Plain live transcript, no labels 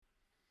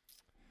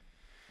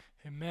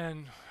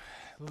Amen.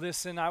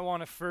 Listen, I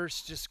want to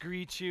first just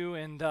greet you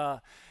and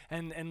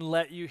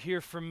let you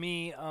hear from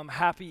me.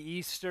 Happy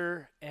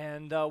Easter,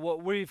 and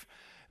what we've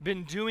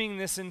been doing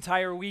this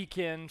entire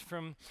weekend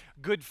from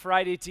Good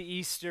Friday to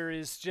Easter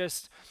is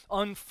just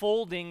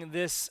unfolding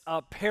this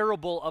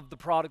parable of the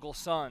prodigal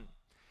son.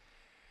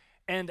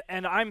 And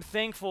I'm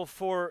thankful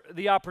for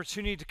the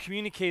opportunity to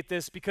communicate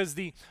this because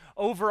the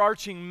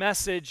overarching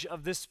message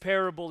of this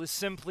parable is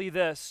simply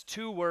this: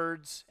 two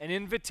words, an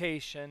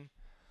invitation,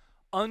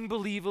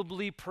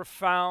 unbelievably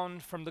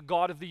profound from the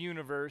God of the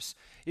universe,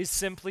 is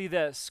simply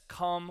this: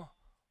 come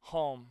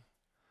home.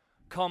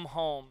 Come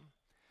home.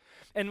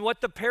 And what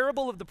the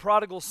parable of the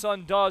prodigal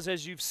son does,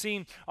 as you've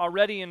seen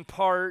already in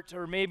part,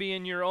 or maybe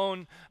in your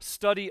own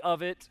study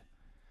of it,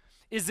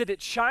 is that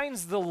it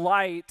shines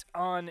a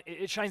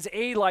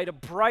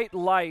bright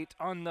light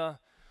on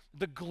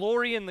the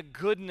glory and the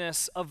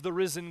goodness of the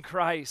risen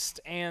Christ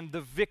and the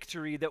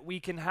victory that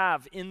we can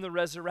have in the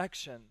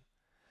resurrection.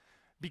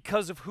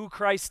 Because of who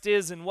Christ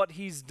is and what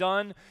he's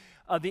done,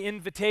 the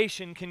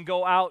invitation can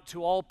go out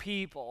to all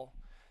people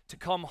to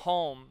come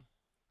home.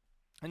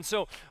 And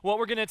so what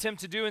we're going to attempt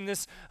to do in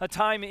this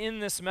time in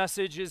this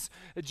message is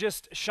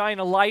just shine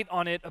a light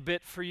on it a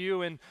bit for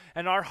you. And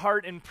our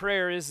heart and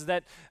prayer is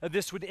that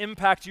this would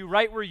impact you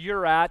right where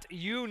you're at.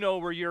 You know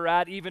where you're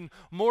at. Even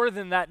more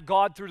than that,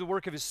 God, through the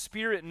work of his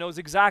Spirit, knows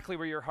exactly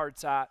where your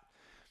heart's at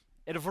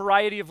a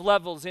variety of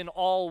levels in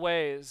all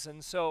ways.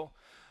 And so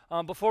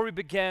before we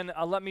begin,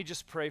 let me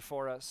just pray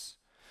for us.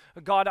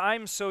 God,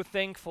 I'm so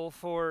thankful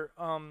for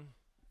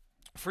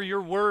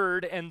your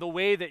word and the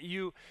way that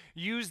you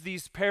use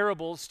these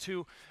parables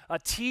to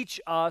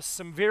teach us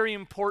some very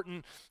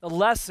important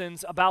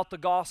lessons about the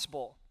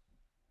gospel.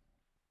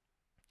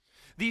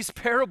 These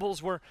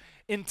parables were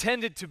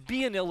intended to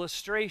be an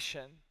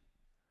illustration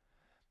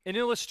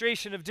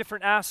of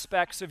different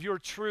aspects of your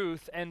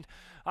truth. And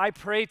I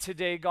pray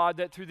today, God,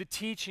 that through the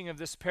teaching of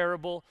this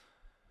parable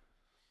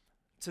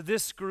to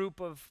this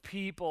group of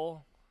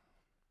people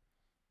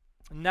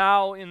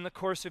now in the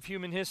course of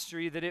human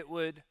history, that it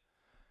would,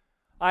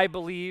 I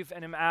believe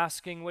and am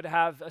asking, would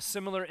have a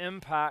similar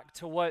impact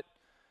to what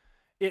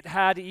it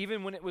had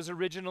even when it was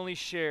originally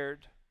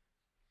shared.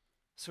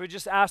 So we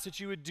just ask that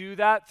you would do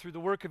that through the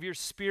work of your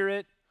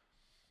Spirit,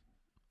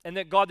 and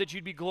that, God, that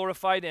you'd be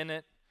glorified in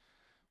it.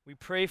 We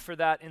pray for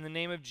that in the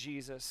name of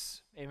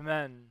Jesus.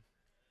 Amen.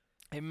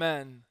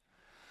 Amen.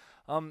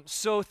 I'm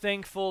so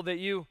thankful that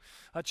you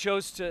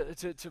chose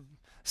to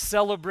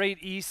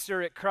celebrate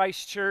Easter at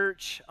Christ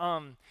Church.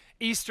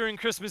 Easter and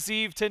Christmas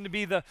Eve tend to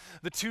be the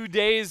 2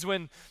 days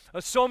when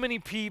so many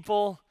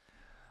people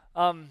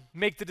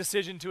make the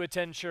decision to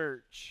attend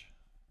church.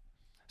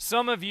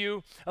 Some of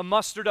you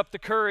mustered up the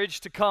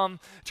courage to come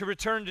to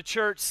return to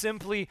church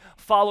simply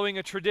following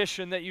a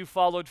tradition that you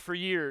followed for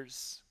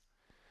years.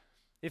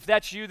 If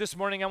that's you this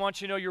morning, I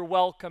want you to know you're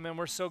welcome, and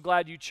we're so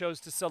glad you chose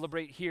to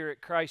celebrate here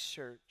at Christ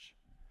Church.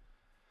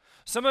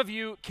 Some of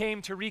you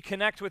came to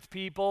reconnect with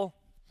people,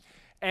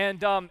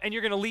 and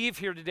you're going to leave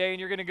here today, and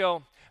you're going to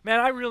go, man,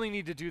 I really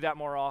need to do that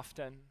more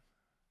often.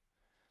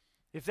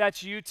 If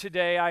that's you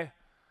today, I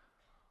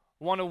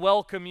want to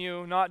welcome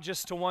you not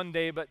just to one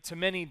day, but to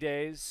many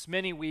days,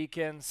 many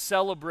weekends,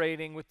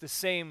 celebrating with the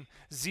same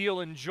zeal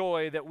and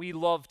joy that we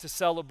love to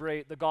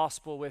celebrate the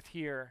gospel with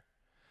here.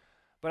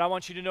 But I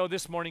want you to know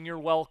this morning you're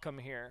welcome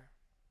here.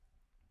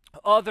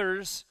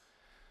 Others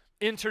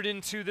entered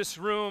into this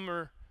room,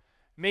 or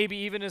maybe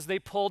even as they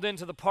pulled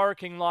into the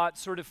parking lot,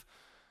 sort of,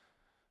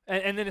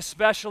 and then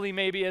especially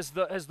maybe as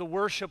the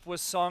worship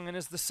was sung and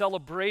as the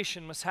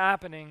celebration was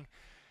happening,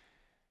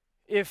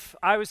 if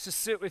I was to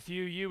sit with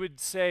you, you would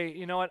say,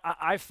 you know what,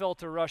 I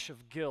felt a rush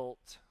of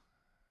guilt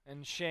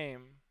and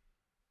shame,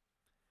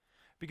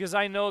 because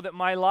I know that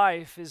my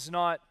life is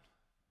not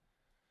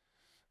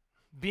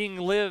being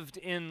lived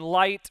in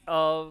light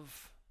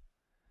of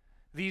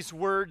these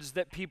words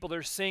that people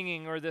are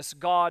singing or this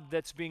God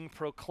that's being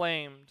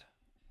proclaimed.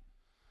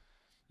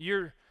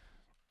 You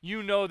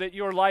know that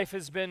your life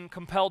has been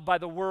compelled by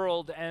the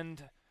world,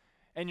 and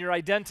your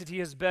identity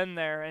has been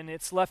there, and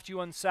it's left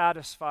you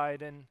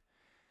unsatisfied. And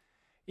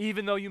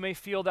even though you may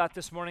feel that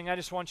this morning, I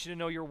just want you to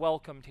know you're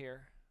welcomed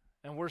here,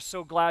 and we're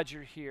so glad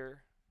you're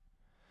here.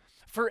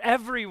 For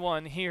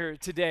everyone here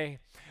today,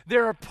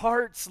 there are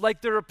parts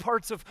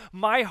of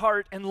my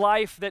heart and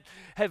life that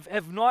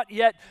have not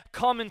yet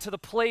come into the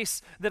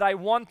place that I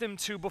want them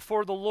to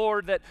before the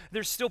Lord, that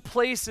there's still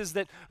places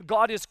that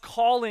God is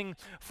calling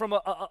from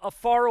a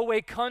faraway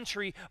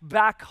country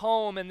back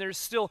home, and there's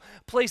still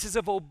places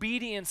of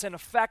obedience and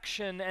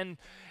affection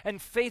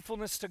and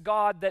faithfulness to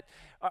God that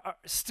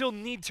still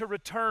need to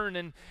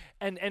return.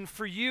 And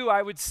for you,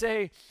 I would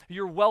say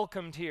you're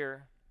welcomed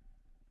here.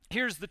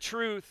 Here's the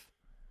truth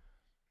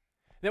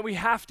that we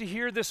have to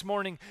hear this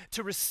morning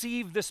to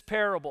receive this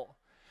parable.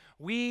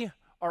 We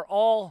are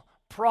all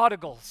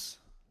prodigals.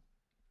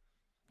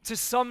 To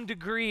some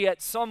degree,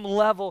 at some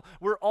level,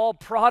 we're all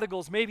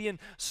prodigals, maybe in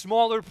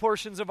smaller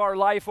portions of our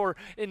life or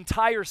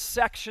entire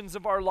sections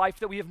of our life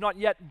that we have not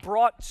yet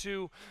brought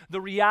to the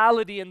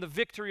reality and the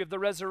victory of the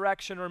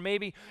resurrection, or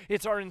maybe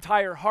it's our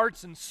entire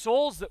hearts and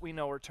souls that we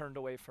know are turned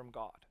away from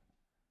God.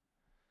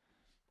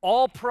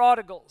 All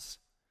prodigals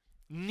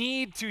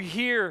need to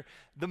hear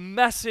the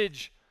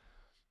message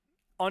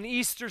on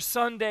Easter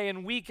Sunday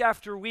and week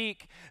after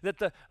week that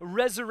the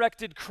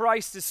resurrected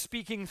Christ is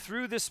speaking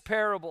through this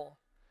parable.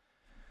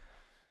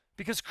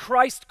 Because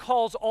Christ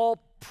calls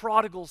all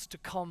prodigals to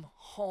come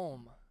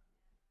home.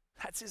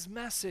 That's his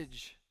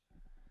message.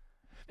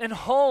 And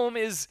home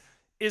is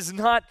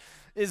not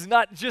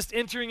just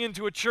entering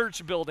into a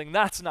church building.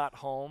 That's not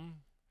home.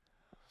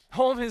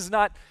 Home is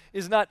not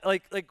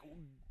like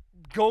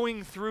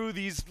going through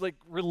these like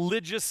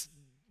religious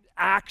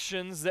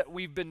actions that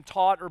we've been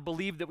taught or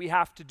believe that we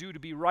have to do to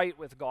be right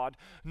with God.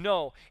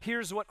 No,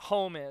 here's what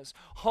home is.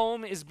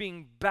 Home is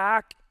being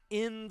back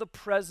in the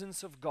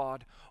presence of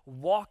God,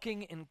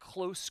 walking in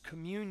close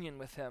communion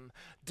with him,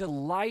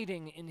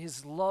 delighting in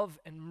his love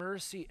and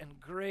mercy and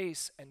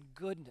grace and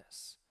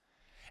goodness,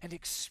 and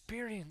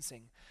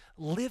experiencing,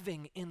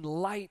 living in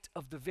light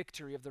of the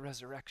victory of the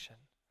resurrection.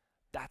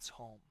 That's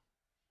home.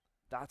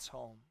 That's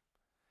home.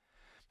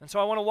 And so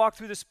I want to walk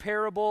through this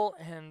parable,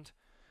 and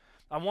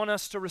I want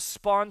us to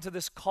respond to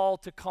this call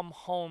to come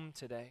home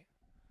today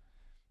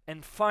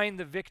and find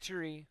the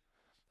victory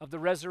of the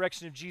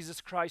resurrection of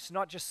Jesus Christ,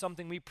 not just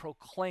something we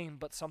proclaim,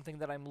 but something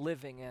that I'm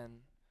living in.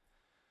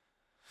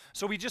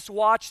 So we just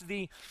watched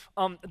the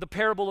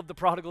parable of the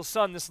prodigal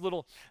son, this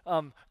little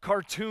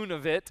cartoon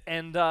of it,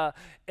 and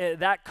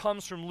that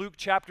comes from Luke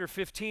chapter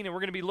 15, and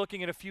we're going to be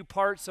looking at a few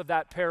parts of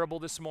that parable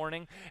this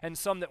morning, and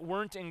some that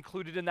weren't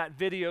included in that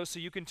video, so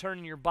you can turn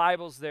in your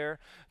Bibles there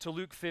to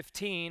Luke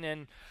 15.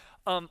 And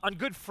on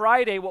Good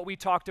Friday, what we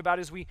talked about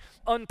is we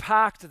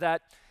unpacked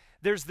that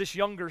there's this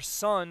younger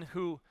son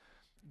who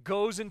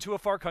goes into a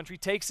far country,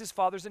 takes his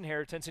father's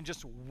inheritance, and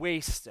just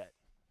wastes it.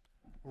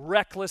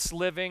 Reckless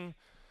living,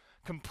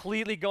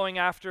 completely going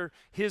after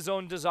his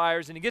own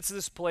desires. And he gets to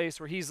this place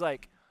where he's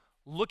like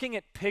looking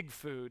at pig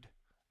food,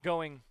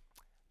 going,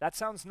 that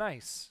sounds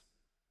nice.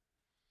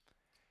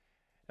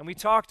 And we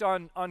talked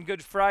on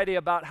Good Friday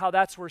about how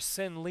that's where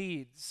sin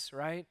leads,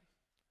 right?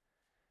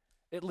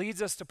 It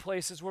leads us to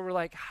places where we're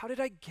like, how did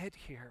I get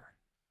here?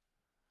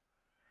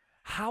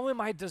 How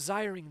am I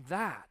desiring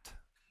that?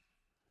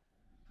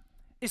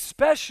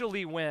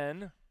 Especially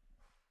when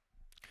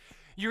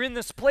you're in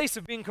this place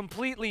of being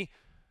completely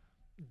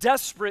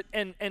desperate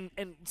and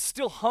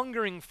still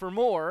hungering for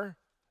more,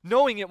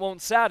 knowing it won't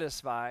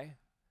satisfy.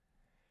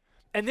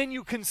 And then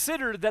you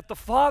consider that the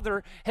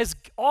Father has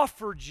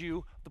offered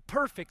you the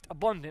perfect,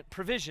 abundant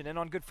provision. And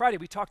on Good Friday,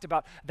 we talked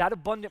about that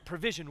abundant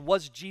provision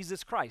was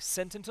Jesus Christ,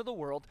 sent into the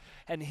world,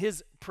 and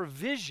his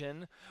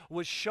provision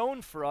was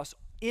shown for us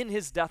in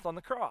his death on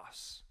the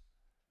cross.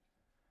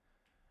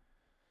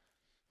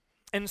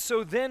 And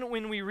so then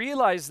when we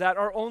realize that,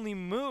 our only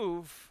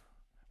move,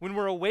 when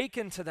we're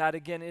awakened to that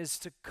again, is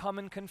to come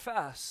and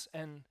confess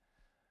and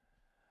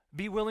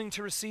be willing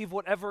to receive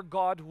whatever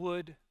God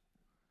would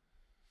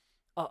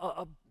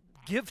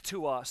give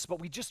to us.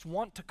 But we just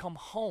want to come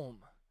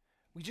home.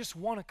 We just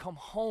want to come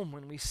home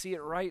when we see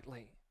it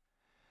rightly.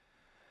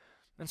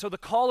 And so the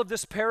call of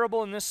this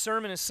parable in this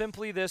sermon is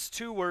simply this,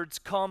 two words,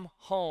 come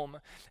home.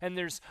 And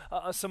there's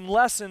some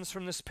lessons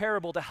from this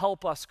parable to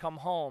help us come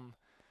home.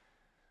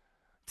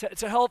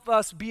 To help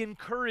us be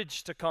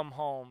encouraged to come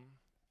home.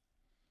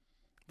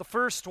 The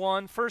first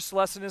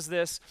lesson is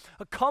this: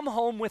 come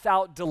home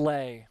without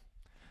delay.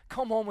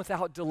 Come home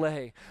without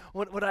delay.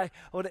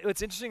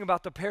 What's interesting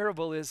about the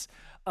parable is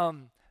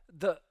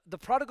the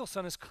prodigal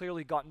son has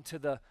clearly gotten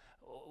to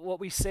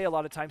what we say a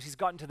lot of times, he's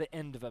gotten to the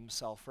end of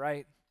himself,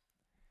 right?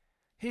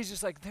 He's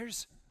just like,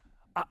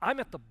 I'm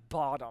at the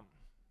bottom.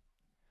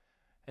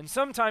 And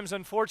sometimes,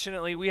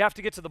 unfortunately, we have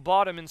to get to the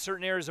bottom in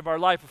certain areas of our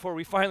life before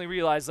we finally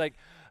realize, like,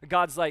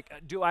 God's like,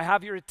 do I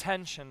have your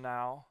attention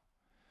now?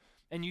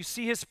 And you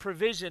see his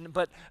provision,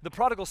 but the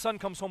prodigal son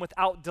comes home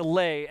without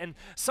delay. And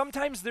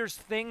sometimes there's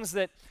things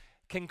that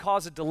can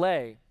cause a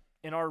delay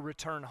in our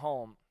return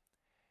home.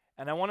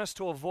 And I want us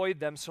to avoid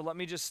them, so let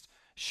me just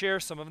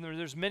share some of them.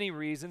 There's many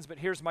reasons, but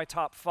here's my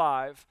top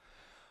 5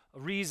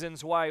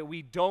 reasons why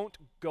we don't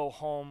go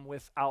home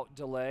without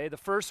delay. The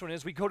first one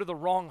is we go to the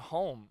wrong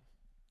home.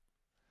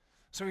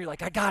 So you're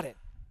like, I got it.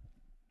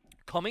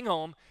 Coming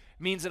home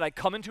means that I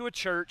come into a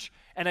church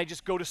and I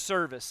just go to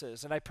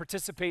services and I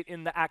participate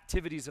in the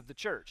activities of the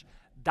church.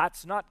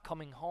 That's not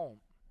coming home.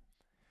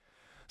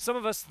 Some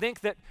of us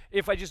think that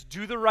if I just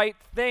do the right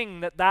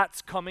thing,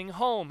 that's coming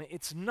home.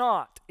 It's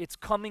not. It's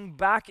coming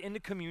back into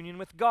communion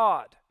with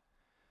God.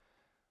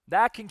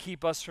 That can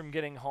keep us from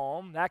getting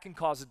home. That can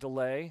cause a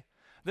delay.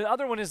 The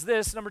other one is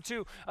this, number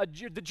 2,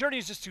 the journey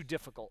is just too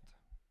difficult.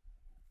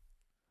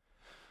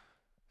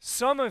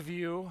 Some of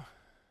you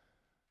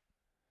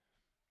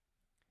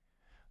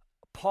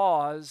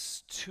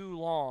pause too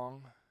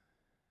long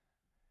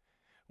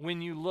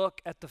when you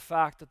look at the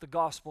fact that the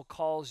gospel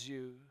calls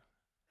you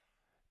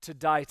to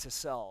die to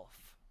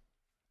self.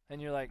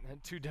 And you're like,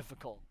 too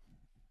difficult.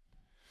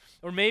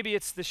 Or maybe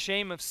it's the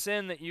shame of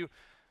sin that you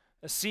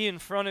see in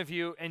front of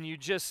you and you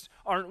just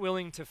aren't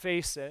willing to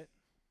face it.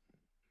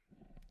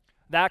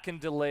 That can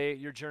delay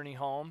your journey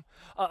home.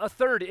 A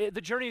third,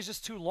 the journey is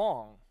just too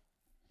long.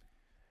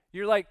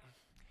 You're like,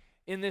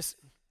 in this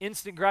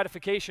instant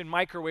gratification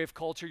microwave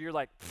culture, you're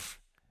like,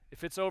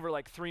 if it's over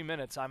like 3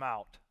 minutes, I'm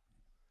out.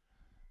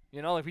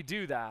 You know, like we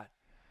do that.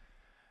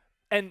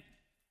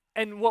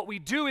 And what we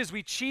do is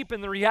we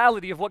cheapen the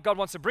reality of what God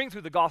wants to bring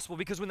through the gospel,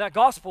 because when that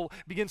gospel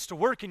begins to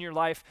work in your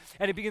life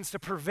and it begins to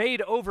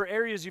pervade over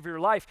areas of your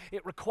life,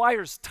 it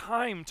requires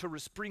time to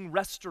bring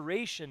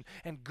restoration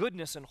and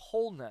goodness and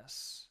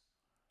wholeness.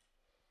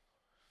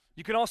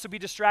 You can also be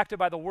distracted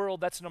by the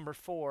world. That's number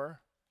 4.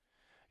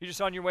 You're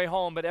just on your way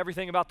home, but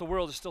everything about the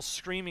world is still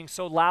screaming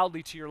so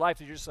loudly to your life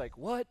that you're just like,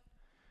 what?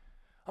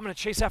 I'm going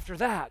to chase after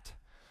that.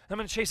 I'm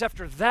going to chase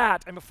after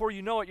that. And before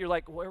you know it, you're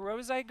like, where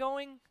was I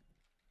going?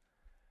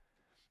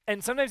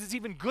 And sometimes it's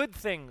even good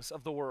things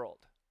of the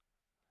world,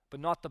 but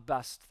not the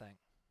best thing,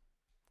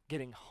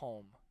 getting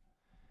home.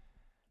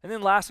 And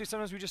then lastly,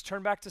 sometimes we just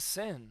turn back to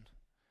sin.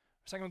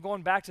 It's like I'm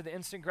going back to the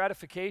instant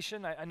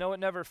gratification. I know it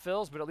never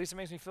fills, but at least it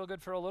makes me feel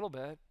good for a little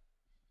bit.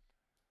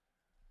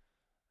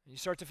 You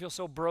start to feel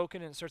so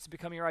broken and it starts to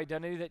become your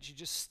identity that you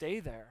just stay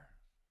there.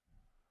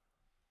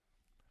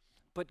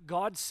 But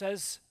God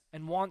says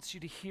and wants you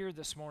to hear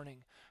this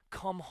morning,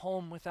 come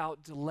home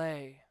without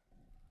delay.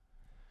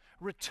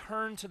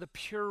 Return to the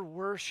pure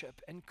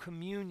worship and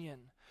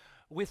communion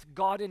with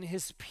God and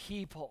his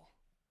people.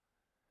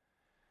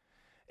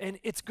 And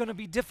it's going to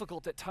be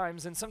difficult at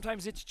times, and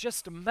sometimes it's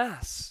just a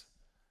mess.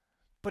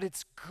 But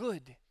it's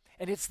good,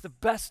 and it's the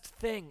best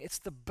thing. It's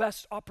the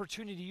best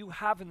opportunity you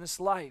have in this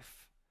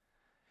life.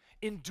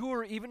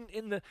 Endure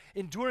in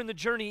the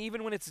journey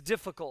even when it's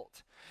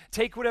difficult.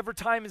 Take whatever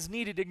time is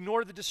needed.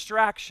 Ignore the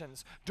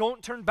distractions.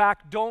 Don't turn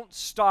back. Don't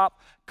stop.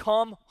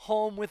 Come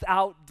home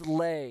without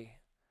delay.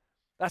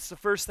 That's the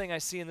first thing I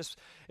see in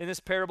this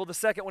parable. The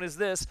second one is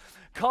this: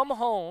 come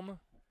home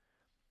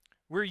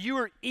where you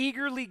are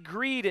eagerly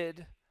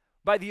greeted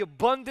by the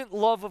abundant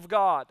love of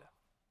God.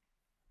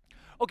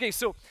 Okay,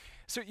 so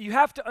you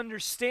have to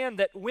understand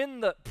that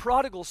when the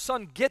prodigal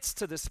son gets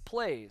to this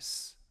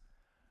place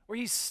where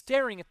he's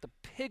staring at the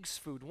pig's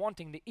food,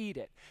 wanting to eat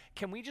it,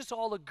 can we just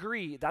all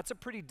agree that's a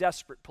pretty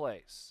desperate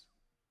place?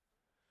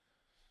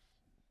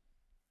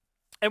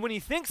 And when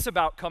he thinks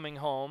about coming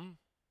home,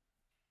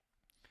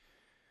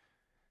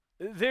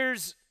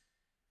 there's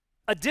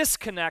a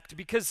disconnect,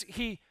 because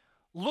he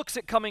looks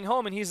at coming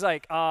home and he's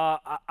like,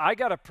 I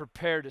got to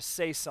prepare to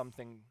say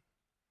something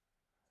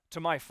to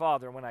my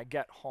father when I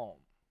get home.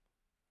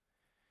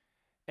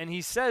 And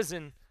he says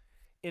in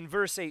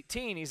verse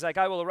 18, he's like,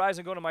 I will arise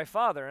and go to my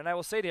father, and I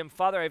will say to him,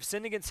 Father, I have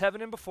sinned against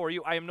heaven and before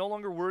you. I am no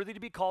longer worthy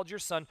to be called your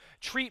son.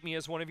 Treat me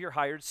as one of your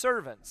hired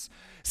servants.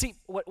 See,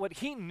 what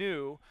he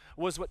knew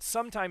was what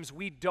sometimes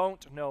we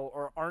don't know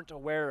or aren't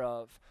aware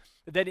of,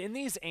 that in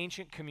these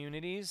ancient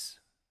communities,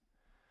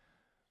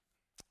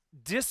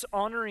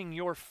 dishonoring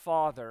your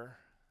father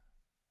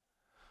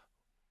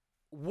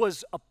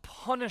was a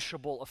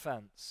punishable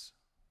offense.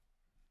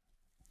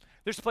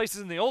 There's places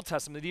in the Old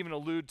Testament that even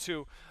allude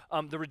to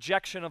the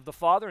rejection of the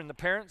father and the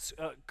parents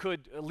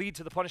could lead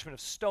to the punishment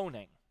of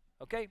stoning.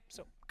 Okay,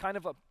 so kind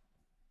of a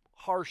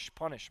harsh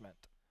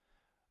punishment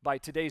by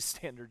today's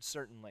standards,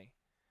 certainly.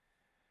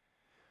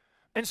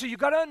 And so you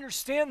got to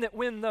understand that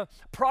when the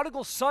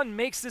prodigal son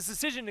makes this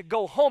decision to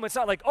go home, it's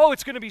not like, oh,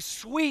 it's going to be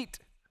sweet.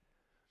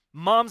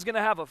 Mom's going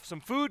to have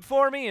some food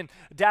for me and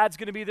dad's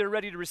going to be there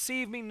ready to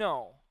receive me.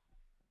 No.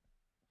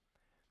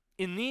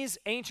 In these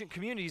ancient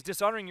communities,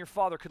 dishonoring your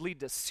father could lead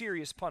to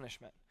serious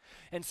punishment.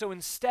 And so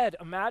instead,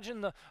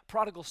 imagine the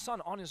prodigal son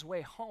on his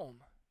way home,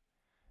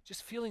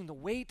 just feeling the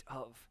weight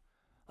of,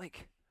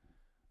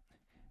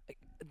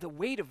 the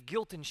weight of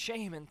guilt and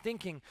shame, and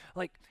thinking,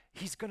 like,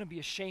 he's going to be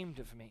ashamed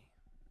of me.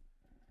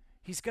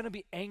 He's going to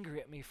be angry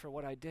at me for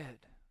what I did.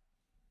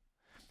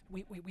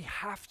 We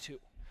have to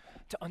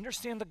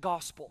understand the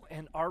gospel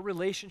and our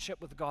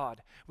relationship with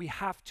God, we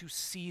have to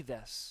see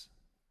this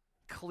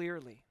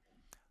clearly.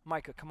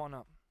 Micah, come on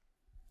up.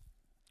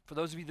 For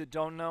those of you that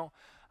don't know,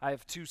 I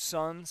have 2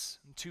 sons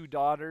and 2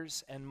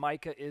 daughters, and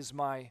Micah is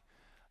my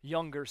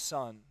younger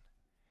son.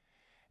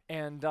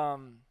 And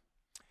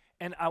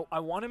I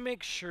want to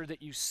make sure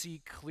that you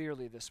see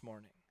clearly this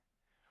morning.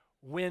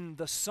 When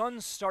the son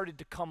started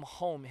to come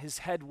home, his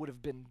head would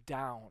have been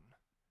down.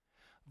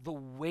 The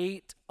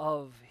weight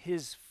of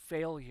his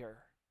failure.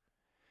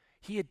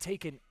 He had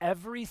taken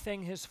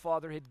everything his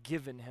father had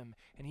given him,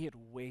 and he had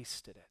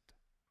wasted it.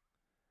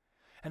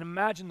 And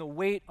imagine the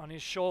weight on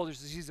his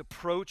shoulders as he's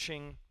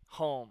approaching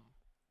home.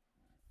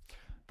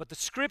 But the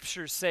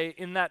scriptures say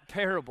in that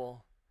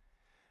parable,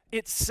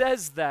 it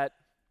says that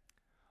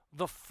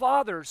the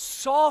father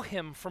saw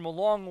him from a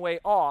long way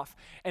off.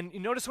 And you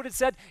notice what it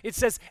said? It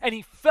says, and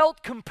he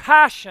felt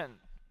compassion.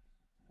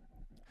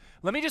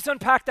 Let me just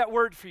unpack that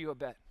word for you a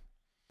bit.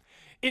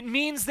 It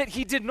means that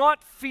he did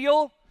not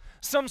feel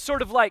some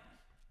sort of like,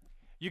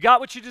 you got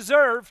what you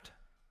deserved.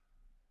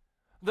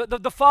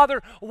 The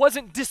father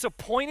wasn't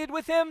disappointed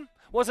with him,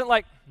 wasn't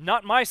like,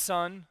 not my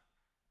son.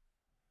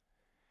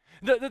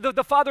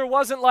 The father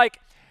wasn't like,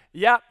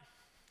 yeah,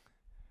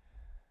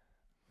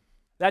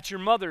 that's your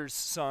mother's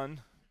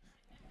son.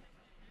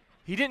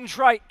 He didn't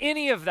try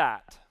any of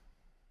that.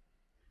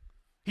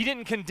 He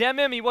didn't condemn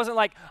him. He wasn't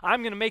like,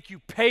 I'm going to make you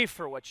pay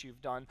for what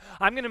you've done.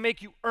 I'm going to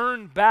make you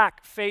earn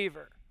back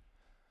favor.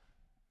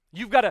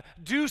 You've got to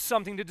do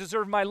something to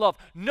deserve my love.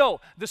 No,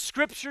 the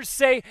scriptures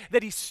say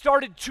that he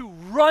started to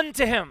run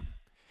to him.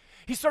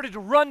 He started to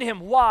run to him.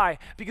 Why?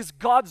 Because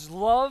God's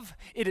love,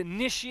 it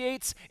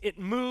initiates, it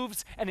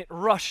moves, and it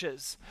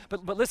rushes.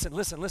 But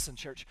listen,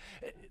 church.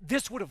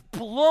 This would have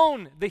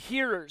blown the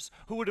hearers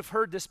who would have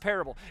heard this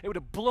parable. It would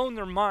have blown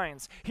their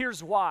minds.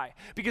 Here's why.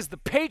 Because the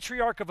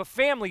patriarch of a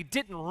family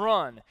didn't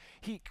run.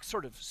 He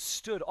sort of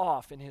stood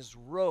off in his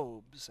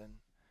robes, and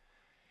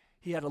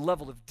he had a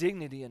level of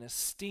dignity and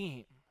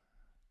esteem.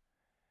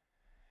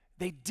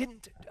 They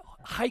didn't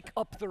hike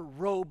up their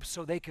robes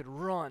so they could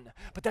run.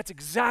 But that's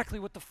exactly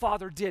what the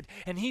father did.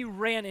 And he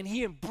ran and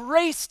he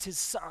embraced his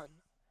son.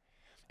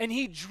 And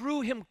he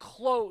drew him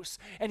close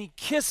and he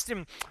kissed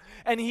him.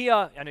 And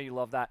I know you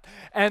love that.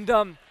 And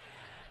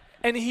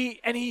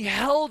he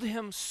held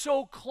him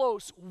so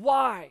close.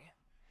 Why?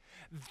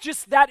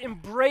 Just that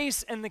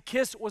embrace and the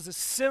kiss was a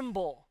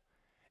symbol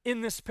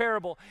in this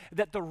parable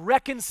that the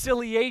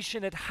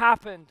reconciliation had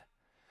happened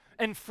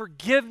and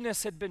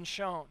forgiveness had been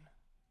shown.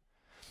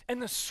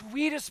 And the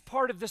sweetest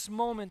part of this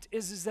moment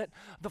is that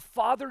the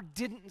father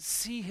didn't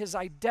see his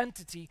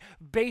identity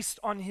based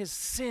on his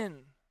sin.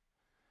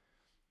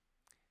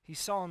 He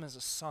saw him as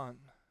a son.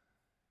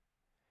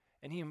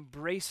 And he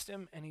embraced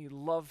him and he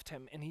loved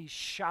him and he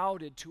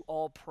shouted to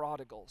all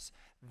prodigals,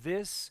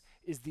 "This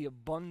is the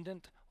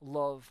abundant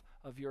love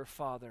of your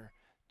Father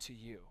to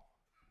you."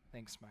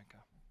 Thanks,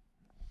 Micah.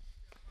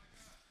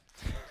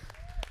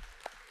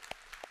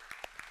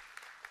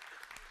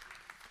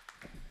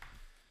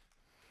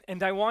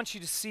 And I want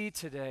you to see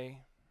today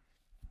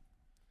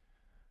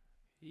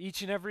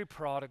each and every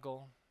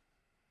prodigal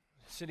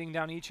sitting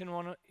down each and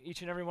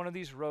every one of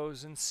these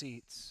rows and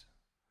seats,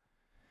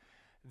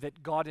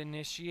 that God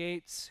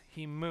initiates,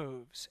 he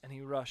moves, and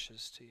he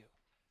rushes to you.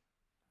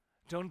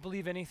 Don't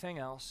believe anything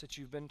else that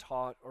you've been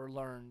taught or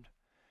learned,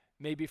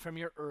 maybe from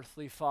your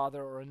earthly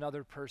father or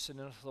another person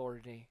in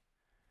authority,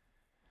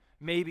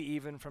 maybe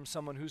even from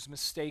someone who's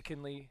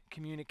mistakenly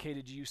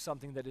communicated to you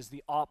something that is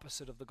the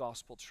opposite of the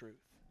gospel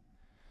truth.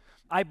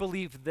 I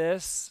believe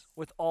this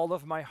with all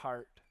of my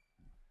heart.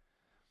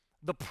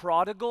 The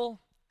prodigal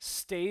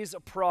stays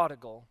a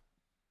prodigal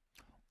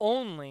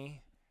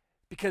only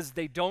because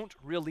they don't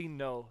really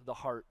know the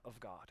heart of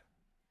God.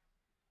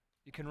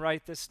 You can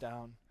write this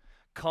down.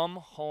 Come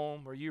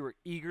home where you are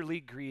eagerly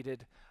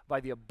greeted by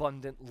the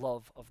abundant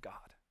love of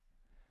God.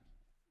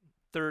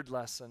 Third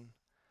lesson.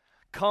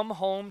 Come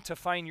home to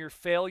find your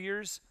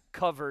failures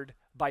covered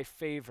by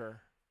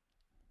favor.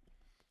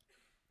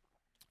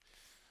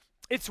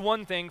 It's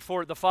one thing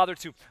for the father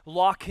to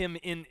lock him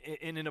in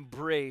an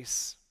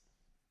embrace.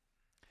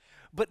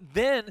 But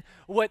then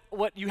what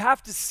you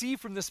have to see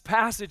from this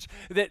passage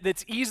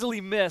that's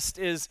easily missed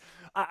is,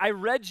 I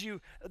read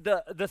you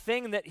the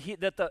thing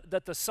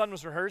that the son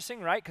was rehearsing,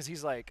 right? Because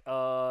he's like,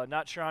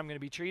 not sure how I'm going to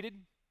be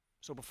treated.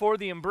 So before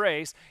the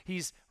embrace,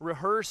 he's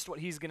rehearsed what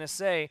he's going to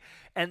say.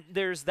 And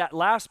there's that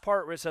last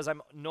part where it says,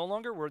 "I'm no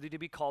longer worthy to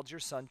be called your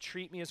son.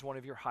 Treat me as one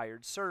of your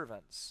hired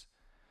servants."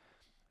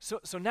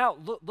 So now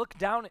look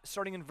down,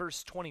 starting in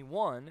verse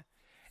 21,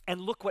 and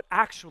look what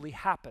actually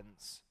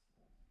happens.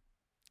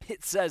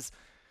 It says,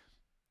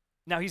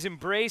 now he's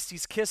embraced,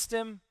 he's kissed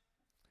him,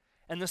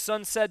 and the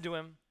son said to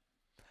him,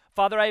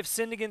 "Father, I have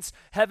sinned against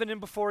heaven and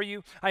before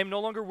you. I am no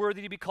longer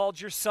worthy to be called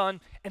your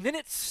son." And then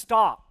it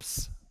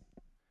stops.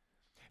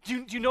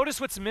 Do you notice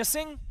what's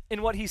missing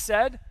in what he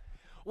said?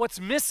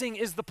 What's missing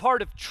is the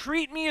part of,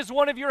 "Treat me as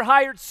one of your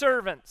hired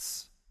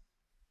servants."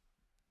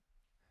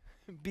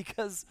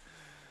 Because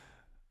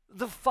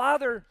the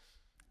father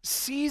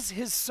sees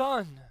his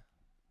son.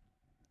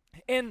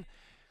 And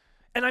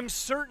I'm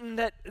certain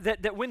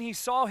that when he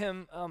saw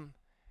him,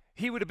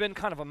 he would have been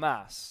kind of a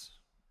mess,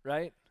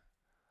 right?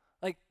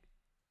 Like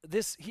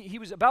this, he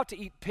was about to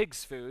eat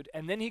pig's food,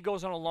 and then he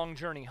goes on a long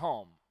journey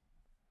home.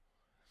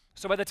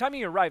 So by the time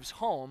he arrives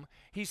home,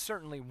 he's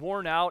certainly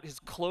worn out. His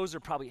clothes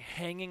are probably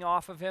hanging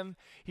off of him.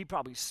 He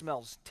probably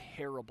smells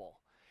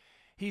terrible.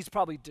 He's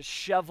probably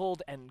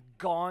disheveled and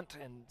gaunt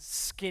and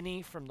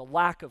skinny from the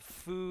lack of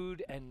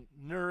food and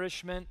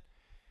nourishment.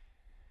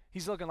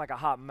 He's looking like a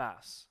hot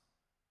mess.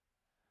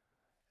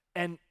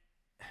 And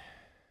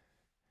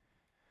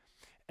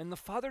the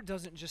father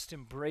doesn't just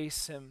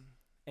embrace him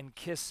and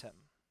kiss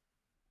him.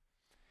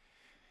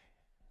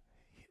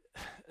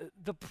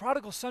 The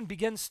prodigal son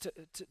begins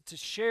to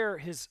share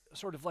his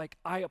sort of like,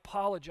 "I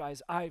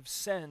apologize, I've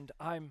sinned,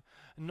 I'm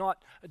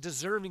not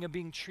deserving of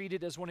being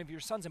treated as one of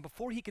your sons." And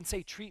before he can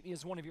say, "Treat me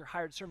as one of your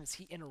hired servants,"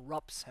 he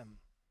interrupts him.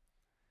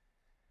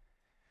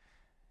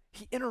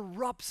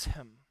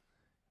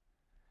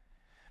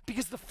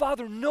 Because the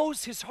Father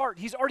knows his heart.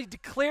 He's already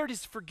declared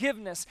his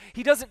forgiveness.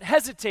 He doesn't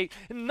hesitate,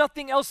 and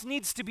nothing else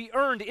needs to be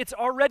earned. It's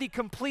already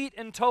complete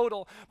and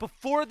total.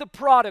 Before the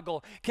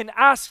prodigal can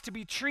ask to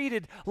be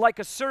treated like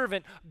a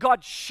servant,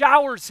 God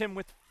showers him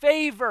with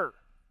favor.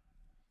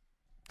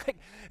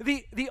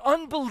 The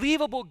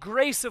unbelievable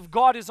grace of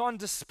God is on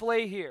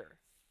display here.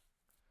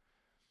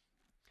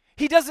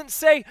 He doesn't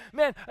say,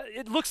 man,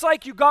 it looks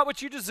like you got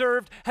what you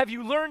deserved. Have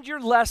you learned your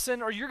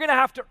lesson? Or you're going to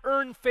have to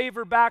earn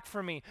favor back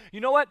from me.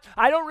 You know what?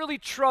 I don't really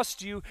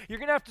trust you. You're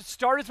going to have to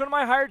start as one of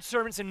my hired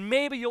servants, and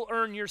maybe you'll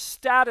earn your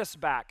status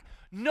back.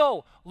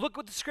 No, look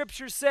what the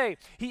scriptures say.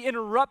 He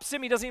interrupts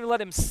him. He doesn't even let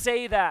him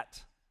say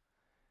that.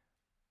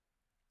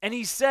 And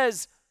he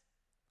says,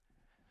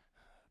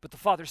 but the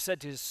father said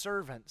to his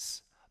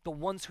servants, the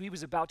ones who he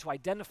was about to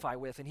identify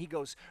with, and he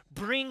goes,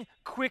 bring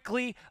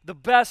quickly the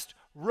best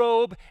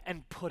robe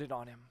and put it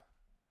on him.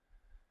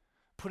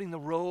 Putting the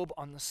robe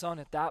on the son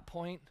at that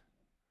point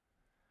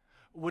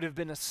would have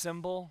been a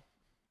symbol.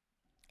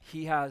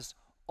 He has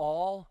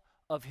all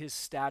of his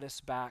status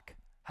back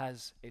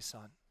as a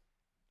son.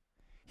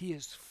 He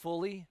is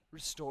fully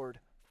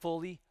restored,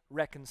 fully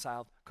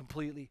reconciled,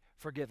 completely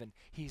forgiven.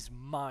 He's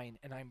mine,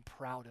 and I'm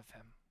proud of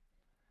him.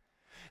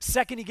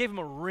 Second, he gave him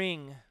a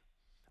ring.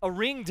 A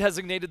ring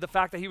designated the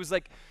fact that he was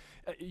like,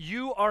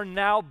 you are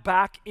now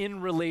back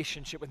in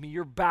relationship with me.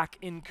 You're back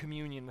in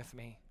communion with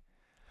me.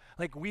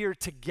 Like we are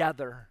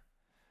together.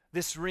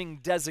 This ring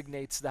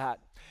designates that.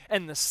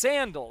 And the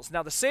sandals.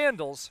 Now the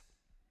sandals,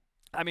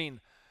 I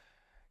mean,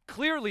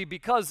 clearly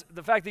because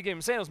the fact that he gave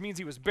him sandals means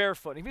he was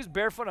barefoot. If he was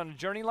barefoot on a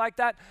journey like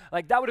that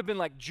would have been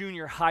like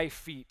junior high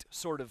feet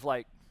sort of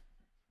like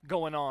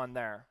going on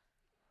there.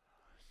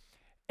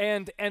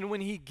 And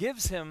when he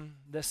gives him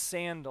the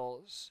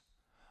sandals,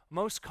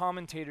 most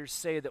commentators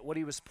say that what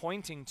he was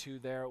pointing to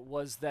there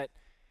was that,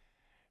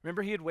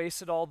 remember he had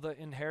wasted all the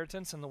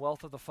inheritance and the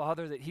wealth of the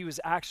father, that he was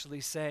actually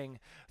saying,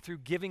 through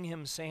giving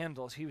him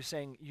sandals, he was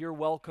saying, you're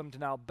welcomed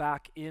now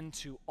back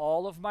into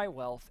all of my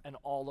wealth and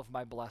all of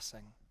my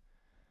blessing.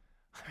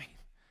 I mean,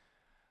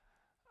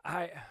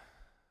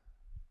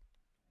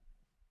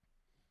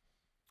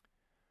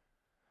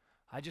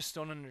 I just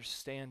don't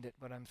understand it,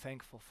 but I'm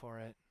thankful for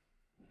it.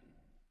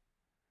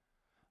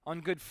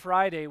 On Good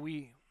Friday,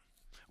 we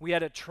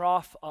had a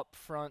trough up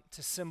front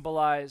to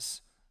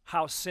symbolize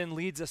how sin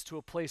leads us to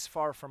a place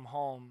far from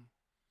home.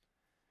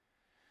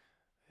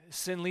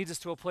 Sin leads us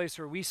to a place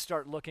where we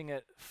start looking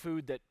at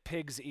food that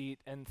pigs eat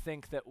and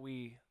think that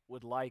we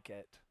would like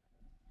it.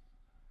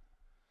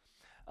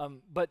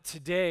 But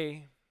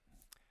today,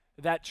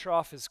 that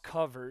trough is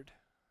covered.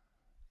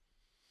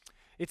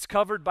 It's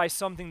covered by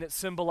something that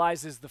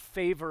symbolizes the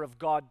favor of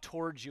God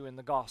towards you in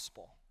the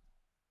gospel.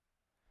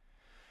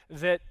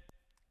 That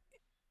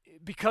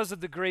because of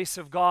the grace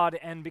of God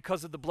and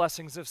because of the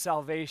blessings of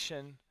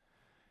salvation,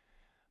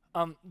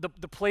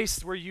 the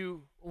place where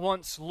you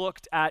once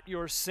looked at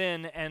your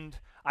sin and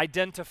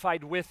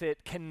identified with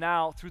it can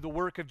now, through the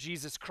work of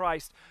Jesus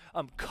Christ,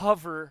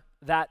 cover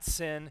that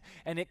sin,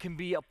 and it can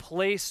be a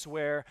place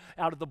where,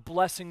 out of the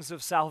blessings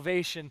of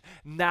salvation,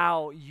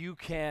 now you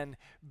can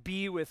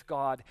be with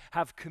God,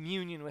 have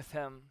communion with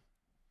him.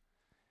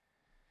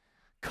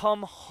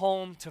 Come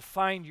home to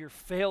find your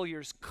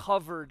failures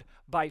covered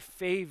by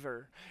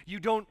favor. You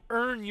don't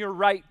earn your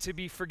right to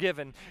be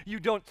forgiven. You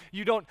don't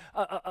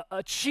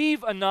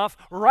achieve enough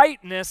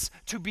rightness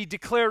to be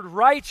declared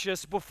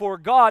righteous before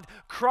God.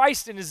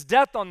 Christ in his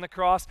death on the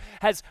cross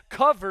has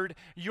covered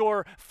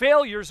your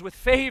failures with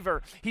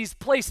favor. He's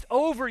placed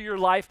over your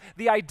life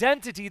the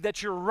identity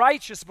that you're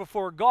righteous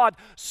before God,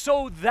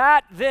 so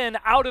that then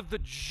out of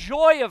the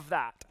joy of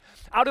that,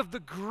 out of the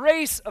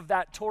grace of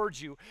that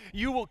towards you,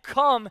 you will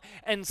come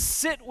and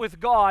sit with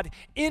God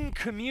in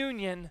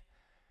communion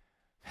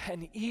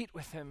and eat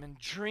with him and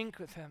drink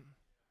with him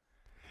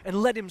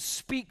and let him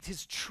speak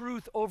his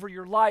truth over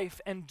your life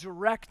and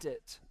direct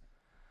it.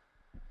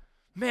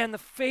 Man, the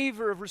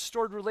favor of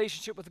restored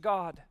relationship with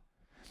God.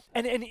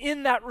 And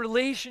in that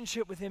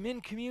relationship with him, in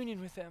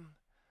communion with him,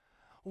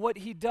 what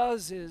he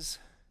does is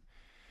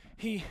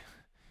he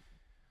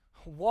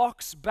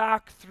walks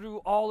back through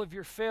all of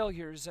your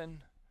failures and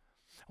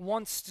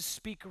wants to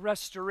speak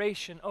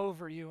restoration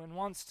over you and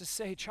wants to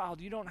say, child,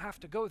 you don't have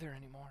to go there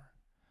anymore.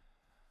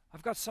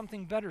 I've got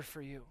something better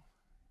for you.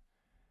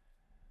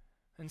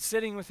 And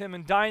sitting with him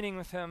and dining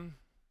with him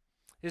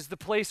is the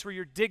place where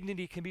your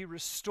dignity can be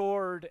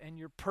restored and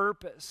your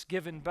purpose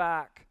given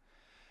back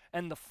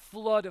and the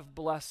flood of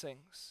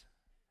blessings.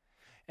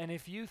 And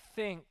if you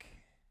think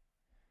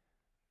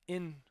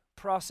in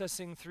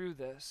processing through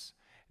this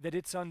that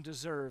it's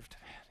undeserved,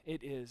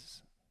 it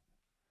is.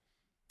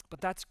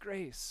 But that's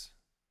grace.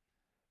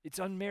 It's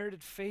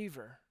unmerited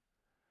favor.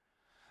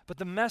 But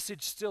the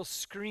message still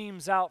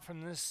screams out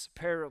from this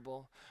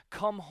parable.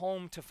 Come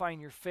home to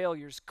find your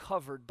failures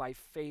covered by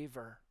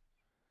favor.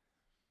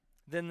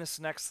 Then this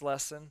next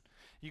lesson,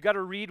 you got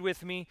to read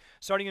with me,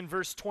 starting in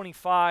verse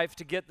 25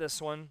 to get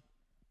this one.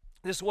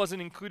 This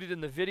wasn't included in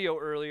the video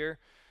earlier,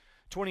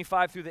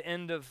 25 through the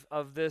end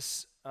of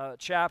this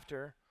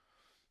chapter.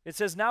 It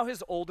says, now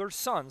his older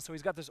son. So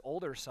he's got this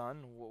older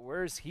son.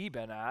 Where's he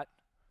been at?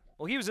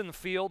 Well, he was in the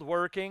field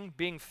working,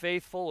 being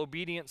faithful,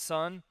 obedient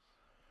son.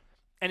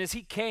 And as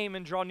he came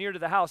and drew near to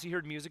the house, he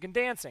heard music and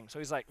dancing. So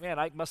he's like, man,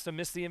 I must have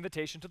missed the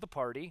invitation to the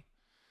party.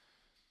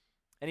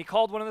 And he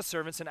called one of the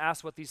servants and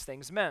asked what these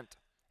things meant.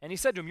 And he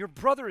said to him, your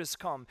brother has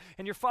come,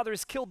 and your father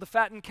has killed the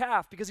fattened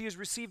calf because he has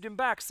received him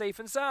back safe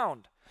and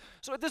sound.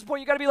 So at this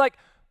point, you got to be like,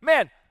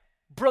 man,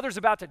 brother's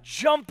about to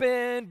jump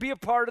in, be a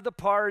part of the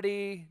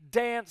party,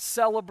 dance,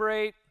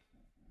 celebrate.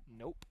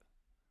 Nope.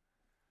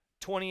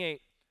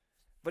 28.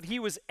 But he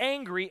was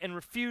angry and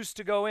refused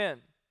to go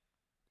in.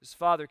 His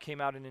father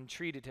came out and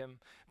entreated him,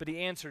 but he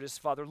answered his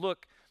father,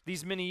 look,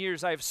 these many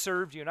years I have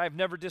served you, and I have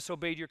never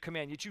disobeyed your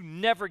command, yet you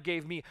never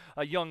gave me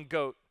a young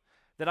goat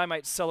that I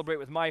might celebrate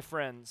with my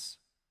friends.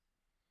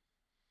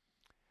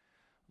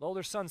 The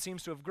older son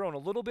seems to have grown a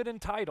little bit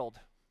entitled,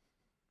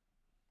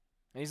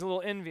 and he's a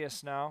little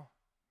envious now.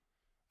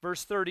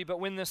 Verse 30, but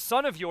when this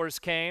son of yours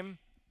came,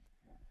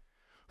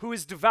 who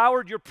has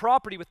devoured your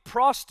property with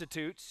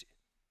prostitutes,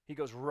 he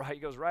goes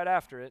right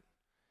after it.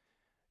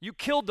 You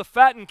killed the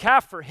fattened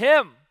calf for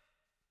him.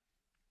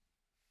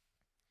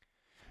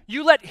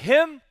 You let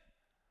him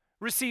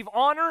receive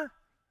honor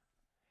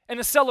and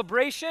a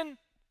celebration.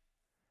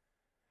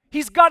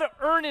 He's got to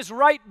earn his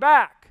right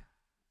back.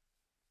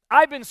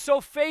 I've been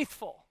so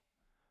faithful.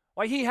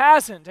 Why, he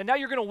hasn't, and now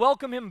you're going to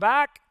welcome him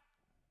back?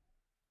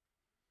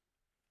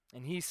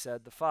 And he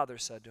said, the father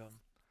said to him,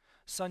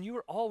 son, you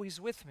are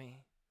always with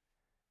me,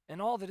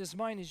 and all that is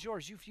mine is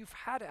yours. You've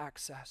had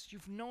access.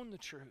 You've known the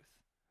truth.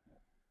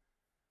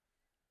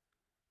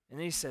 And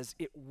then he says,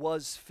 it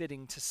was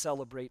fitting to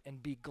celebrate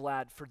and be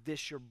glad, for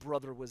this your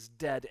brother was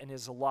dead and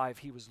is alive.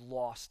 He was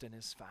lost and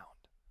is found.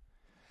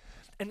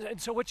 And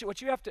so what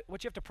you have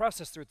to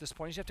process through at this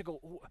point is you have to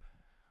go,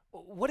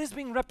 what is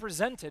being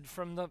represented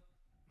from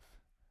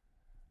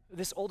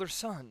this older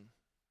son?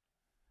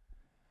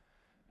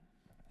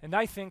 And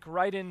I think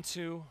right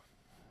into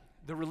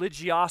the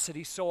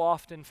religiosity so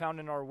often found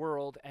in our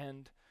world,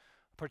 and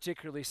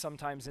particularly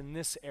sometimes in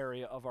this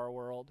area of our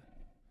world.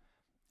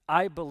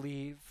 I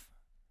believe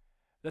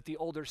that the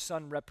older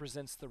son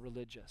represents the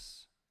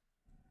religious.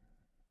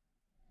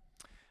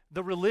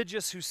 The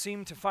religious who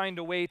seem to find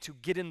a way to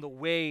get in the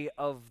way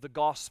of the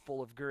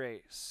gospel of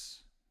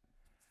grace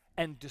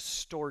and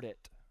distort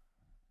it.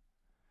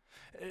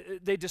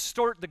 They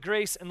distort the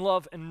grace and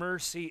love and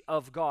mercy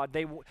of God.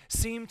 They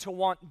seem to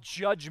want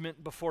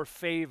judgment before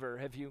favor.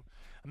 Have you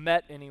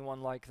met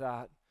anyone like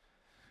that?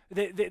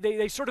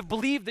 They sort of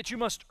believe that you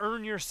must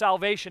earn your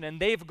salvation,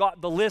 and they've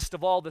got the list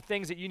of all the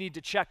things that you need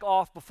to check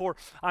off before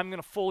I'm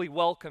going to fully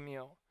welcome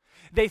you.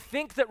 They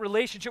think that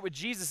relationship with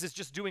Jesus is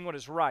just doing what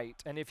is right,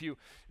 and if you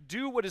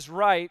do what is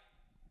right,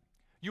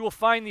 you will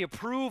find the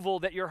approval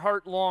that your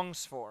heart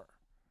longs for.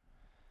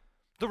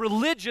 The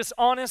religious,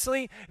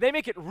 honestly, they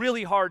make it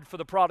really hard for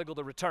the prodigal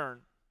to return.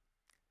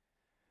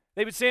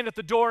 They would stand at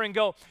the door and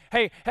go,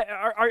 hey,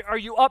 are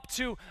you up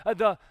to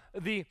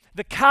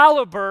the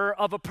caliber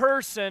of a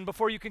person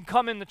before you can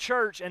come in the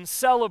church and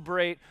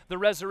celebrate the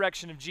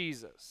resurrection of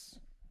Jesus?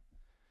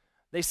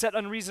 They set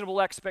unreasonable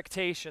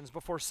expectations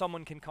before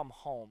someone can come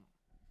home.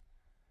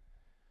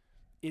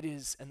 It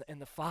is,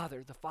 and the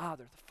Father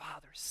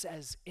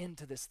says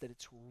into this that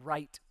it's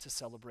right to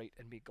celebrate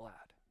and be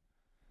glad.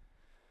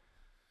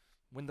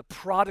 When the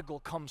prodigal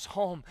comes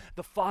home,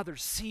 the Father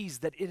sees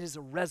that it is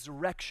a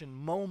resurrection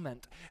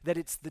moment, that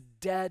it's the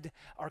dead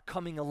are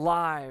coming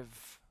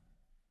alive,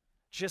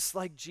 just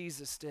like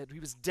Jesus did. He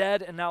was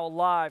dead and now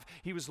alive.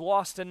 He was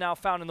lost and now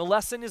found. And the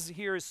lesson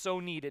here is so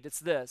needed. It's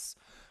this: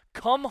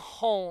 come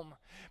home,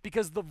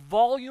 because the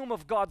volume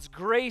of God's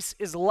grace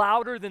is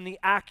louder than the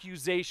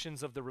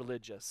accusations of the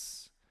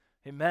religious.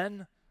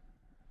 Amen?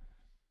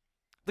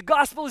 The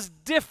gospel is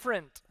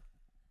different.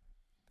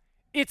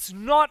 It's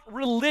not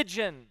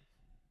religion.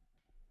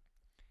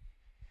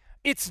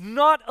 It's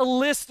not a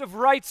list of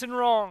rights and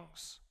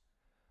wrongs.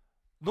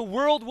 The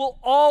world will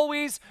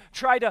always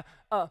try to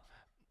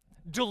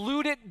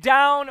dilute it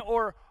down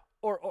or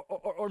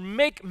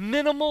make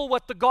minimal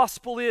what the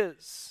gospel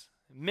is.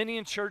 Many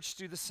in church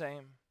do the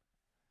same.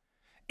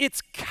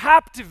 It's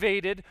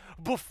captivated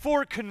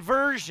before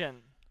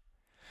conversion.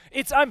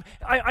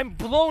 I'm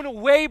blown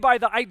away by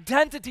the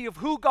identity of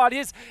who God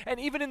is, and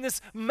even in this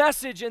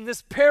message, in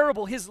this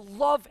parable, his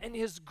love and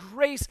his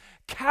grace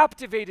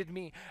captivated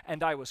me,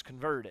 and I was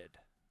converted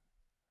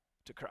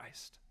to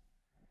Christ.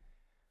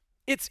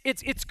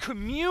 It's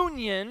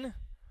communion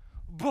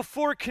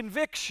before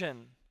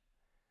conviction.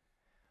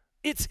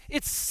 It's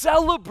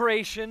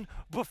celebration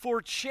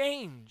before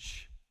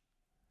change.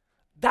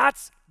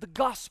 That's the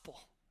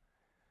gospel.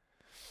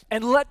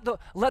 And let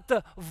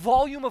the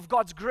volume of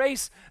God's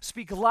grace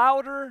speak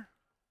louder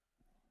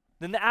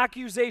than the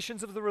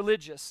accusations of the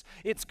religious.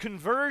 It's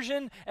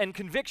conversion and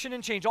conviction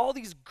and change, all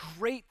these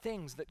great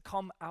things that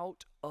come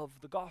out of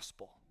the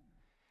gospel.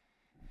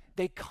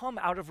 They come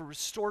out of a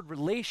restored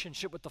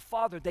relationship with the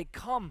Father. They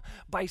come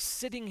by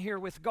sitting here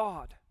with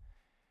God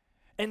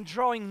and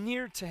drawing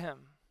near to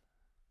him.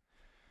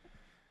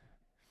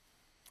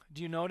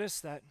 Do you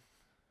notice that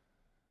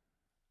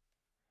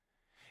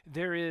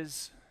There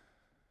is,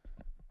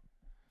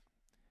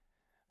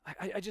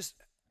 I just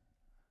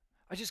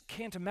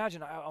can't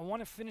imagine. I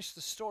want to finish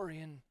the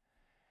story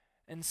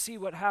and see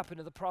what happened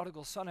to the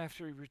prodigal son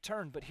after he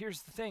returned. But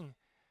here's the thing.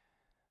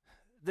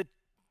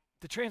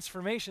 The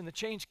transformation, the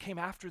change came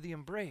after the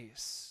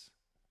embrace.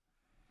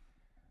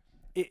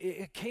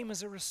 It came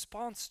as a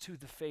response to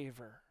the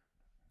favor.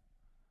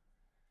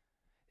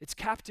 It's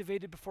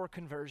captivated before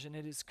conversion.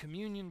 It is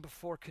communion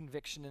before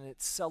conviction, and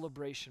it's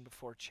celebration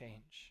before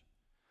change.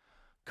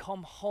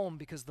 Come home,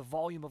 because the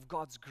volume of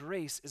God's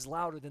grace is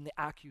louder than the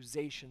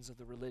accusations of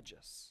the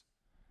religious.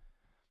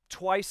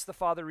 Twice the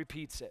Father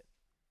repeats it.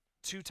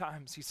 2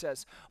 times he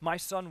says, my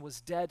son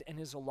was dead and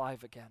is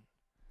alive again.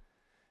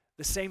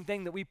 The same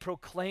thing that we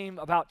proclaim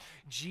about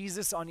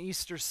Jesus on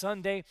Easter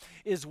Sunday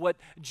is what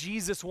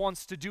Jesus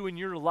wants to do in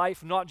your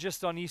life, not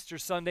just on Easter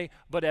Sunday,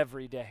 but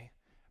every day.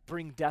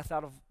 Bring life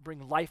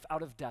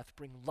out of death,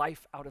 bring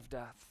life out of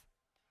death.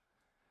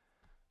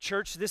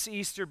 Church, this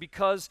Easter,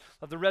 because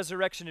of the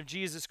resurrection of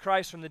Jesus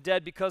Christ from the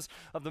dead, because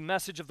of the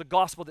message of the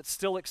gospel that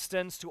still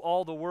extends to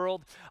all the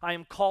world, I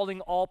am calling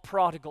all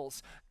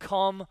prodigals,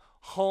 come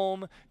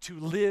home to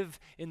live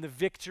in the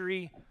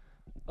victory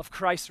of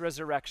Christ's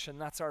resurrection.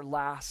 That's our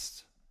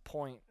last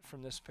point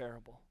from this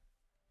parable.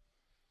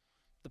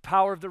 The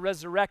power of the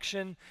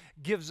resurrection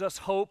gives us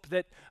hope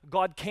that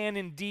God can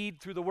indeed,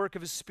 through the work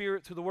of His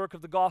Spirit, through the work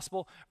of the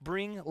gospel,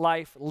 bring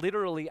life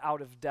literally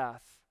out of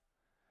death.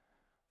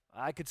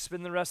 I could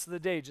spend the rest of the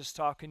day just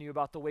talking to you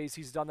about the ways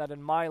He's done that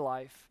in my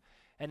life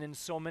and in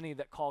so many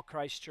that call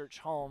Christ Church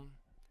home.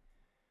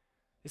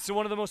 It's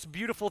one of the most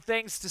beautiful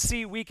things to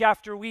see week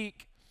after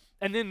week.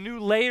 And then new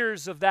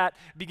layers of that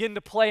begin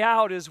to play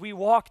out as we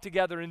walk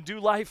together and do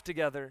life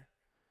together.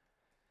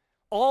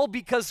 All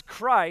because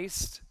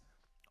Christ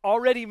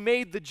already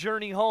made the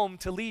journey home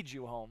to lead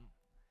you home.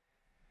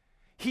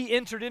 He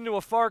entered into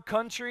a far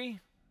country,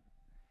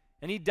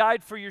 and He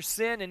died for your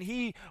sin, and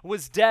He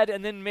was dead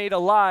and then made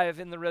alive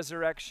in the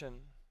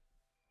resurrection.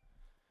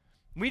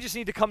 We just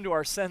need to come to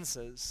our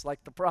senses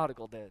like the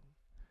prodigal did.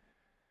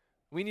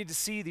 We need to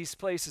see these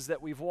places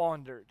that we've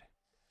wandered,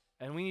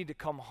 and we need to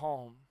come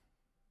home.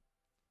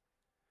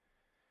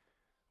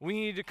 We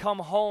need to come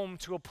home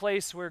to a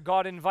place where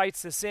God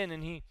invites us in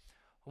and He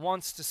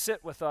wants to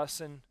sit with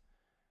us.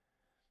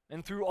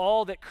 And through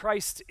all that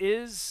Christ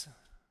is,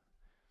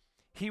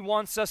 He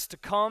wants us to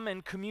come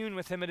and commune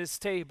with Him at His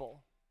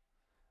table.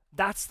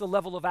 That's the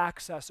level of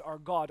access our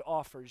God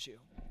offers you.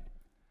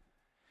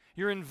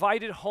 You're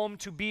invited home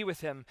to be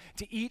with Him,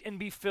 to eat and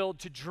be filled,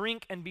 to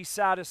drink and be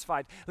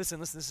satisfied.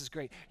 Listen, this is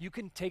great. You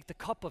can take the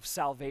cup of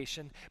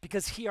salvation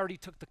because He already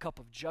took the cup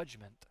of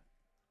judgment.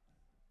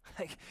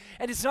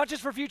 And it's not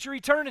just for future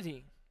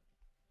eternity.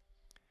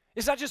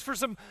 It's not just for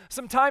some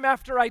time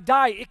after I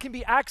die. It can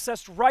be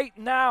accessed right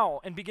now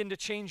and begin to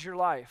change your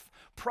life.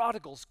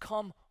 Prodigals,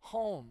 come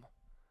home.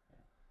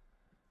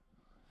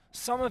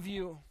 Some of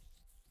you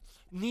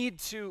need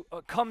to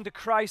come to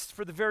Christ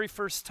for the very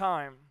first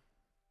time.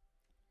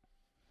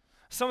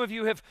 Some of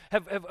you have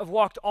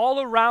walked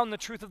all around the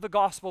truth of the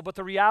gospel, but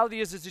the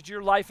reality is that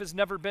your life has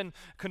never been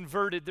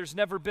converted. There's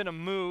never been a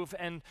move.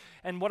 And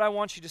what I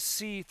want you to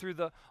see through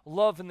the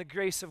love and the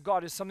grace of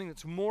God is something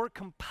that's more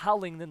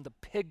compelling than the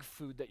pig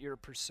food that you're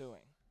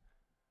pursuing.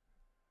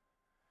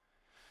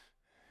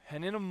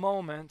 And in a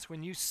moment,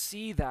 when you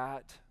see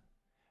that,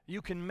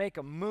 you can make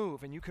a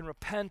move and you can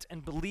repent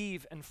and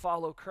believe and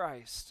follow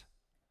Christ.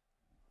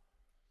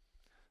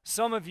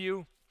 Some of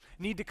you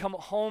need to come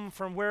home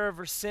from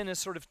wherever sin has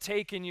sort of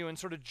taken you and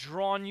sort of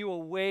drawn you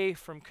away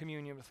from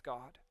communion with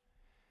God.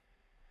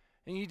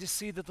 And you need to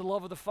see that the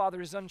love of the Father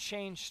is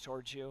unchanged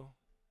towards you.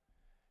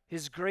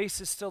 His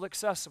grace is still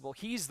accessible.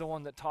 He's the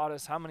one that taught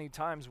us how many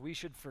times we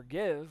should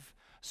forgive.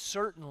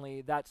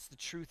 Certainly, that's the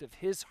truth of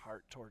His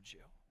heart towards you.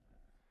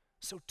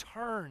 So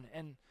turn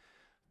and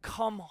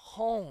come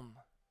home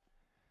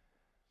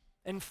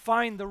and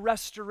find the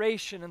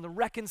restoration and the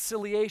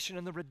reconciliation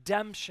and the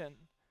redemption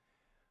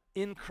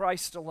in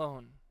Christ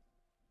alone.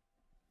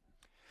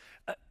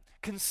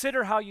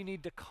 Consider how you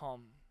need to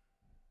come.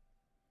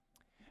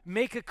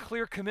 Make a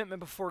clear commitment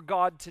before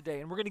God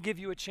today, and we're going to give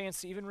you a chance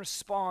to even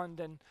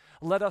respond and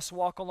let us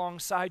walk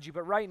alongside you.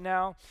 But right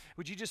now,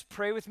 would you just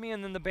pray with me,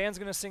 and then the band's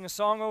going to sing a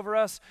song over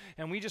us,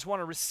 and we just want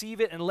to receive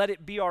it and let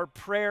it be our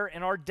prayer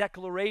and our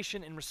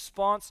declaration in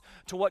response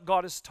to what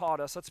God has taught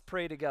us. Let's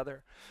pray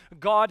together.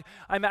 God,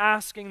 I'm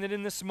asking that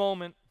in this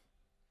moment,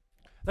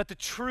 that the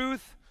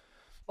truth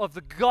of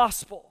the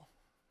gospel,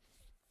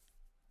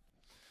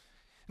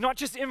 not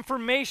just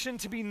information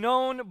to be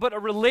known, but a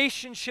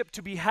relationship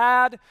to be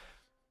had,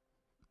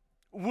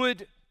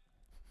 would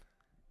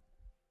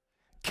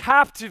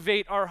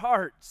captivate our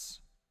hearts,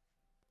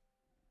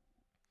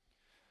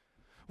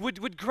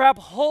 would grab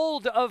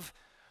hold of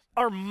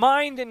our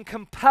mind and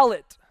compel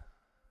it,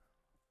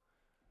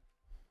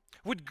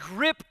 would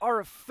grip our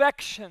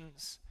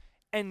affections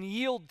and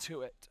yield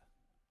to it,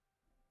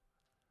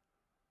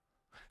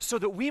 so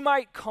that we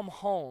might come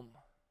home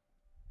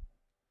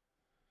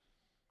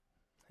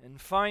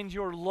and find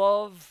your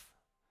love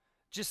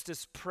just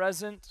as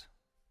present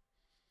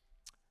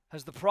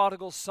as the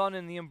prodigal son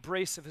in the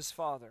embrace of his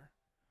father,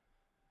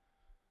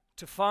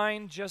 to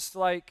find, just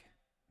like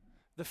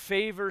the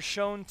favor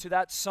shown to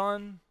that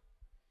son,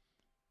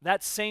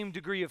 that same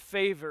degree of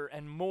favor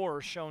and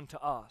more shown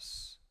to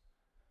us.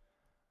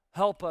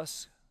 Help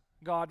us,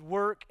 God,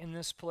 work in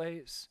this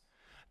place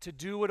to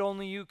do what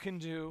only you can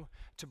do,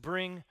 to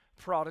bring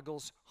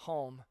prodigals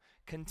home.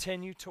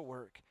 Continue to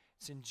work.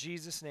 It's in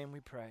Jesus' name we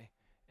pray.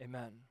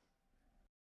 Amen.